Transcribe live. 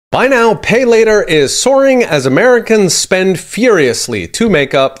Buy now, pay later is soaring as Americans spend furiously to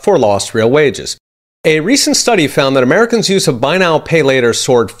make up for lost real wages. A recent study found that Americans' use of buy now, pay later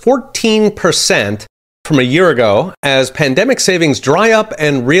soared 14% from a year ago as pandemic savings dry up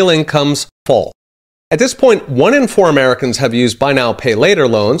and real incomes fall. At this point, 1 in 4 Americans have used buy now, pay later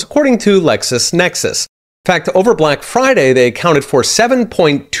loans, according to LexisNexis. In fact, over Black Friday, they accounted for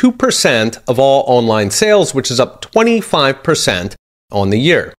 7.2% of all online sales, which is up 25% on the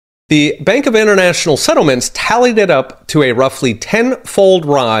year. The Bank of International Settlements tallied it up to a roughly 10-fold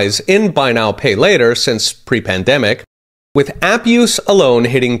rise in buy now, pay later since pre-pandemic, with app use alone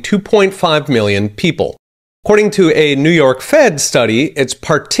hitting 2.5 million people. According to a New York Fed study, it's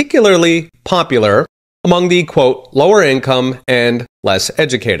particularly popular among the, quote, lower income and less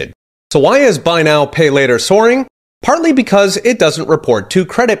educated. So why is buy now, pay later soaring? Partly because it doesn't report to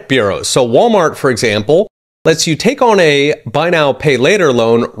credit bureaus. So Walmart, for example, lets you take on a buy now, pay later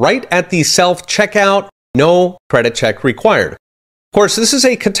loan right at the self-checkout, no credit check required. Of course, this is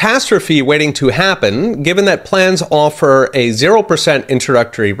a catastrophe waiting to happen, given that plans offer a 0%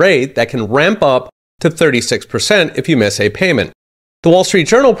 introductory rate that can ramp up to 36% if you miss a payment. The Wall Street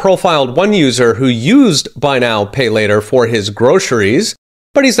Journal profiled one user who used buy now, pay later for his groceries,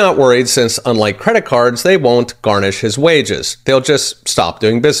 but he's not worried since, unlike credit cards, they won't garnish his wages. They'll just stop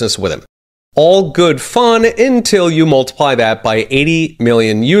doing business with him. All good fun until you multiply that by 80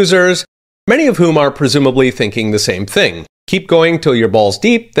 million users, many of whom are presumably thinking the same thing. Keep going till you're balls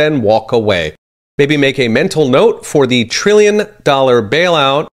deep, then walk away. Maybe make a mental note for the $1 trillion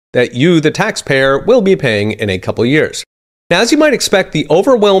bailout that you, the taxpayer, will be paying in a couple years. Now, as you might expect, the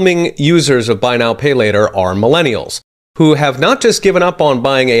overwhelming users of buy now, pay later are millennials, who have not just given up on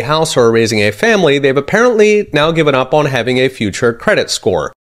buying a house or raising a family, they've apparently now given up on having a future credit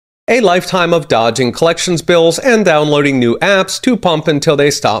score. A lifetime of dodging collections bills and downloading new apps to pump until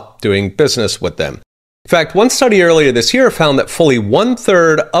they stop doing business with them. In fact, one study earlier this year found that fully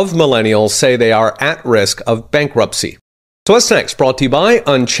 1/3 of millennials say they are at risk of bankruptcy. So what's next? Brought to you by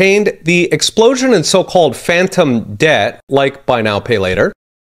Unchained. The explosion in so-called phantom debt, like buy now, pay later,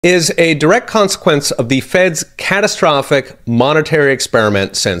 is a direct consequence of the Fed's catastrophic monetary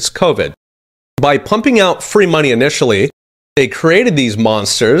experiment since COVID. By pumping out free money initially, they created these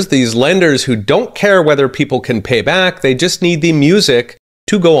monsters, these lenders who don't care whether people can pay back, they just need the music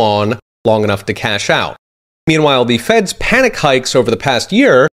to go on long enough to cash out. Meanwhile, the Fed's panic hikes over the past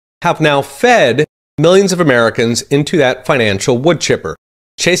year have now fed millions of Americans into that financial wood chipper,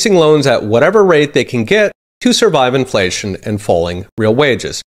 chasing loans at whatever rate they can get to survive inflation and falling real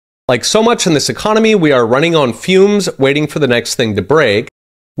wages. Like so much in this economy, we are running on fumes, waiting for the next thing to break,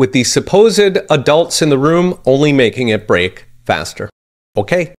 with the supposed adults in the room only making it break faster.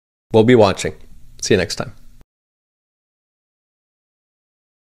 Okay, we'll be watching. See you next time.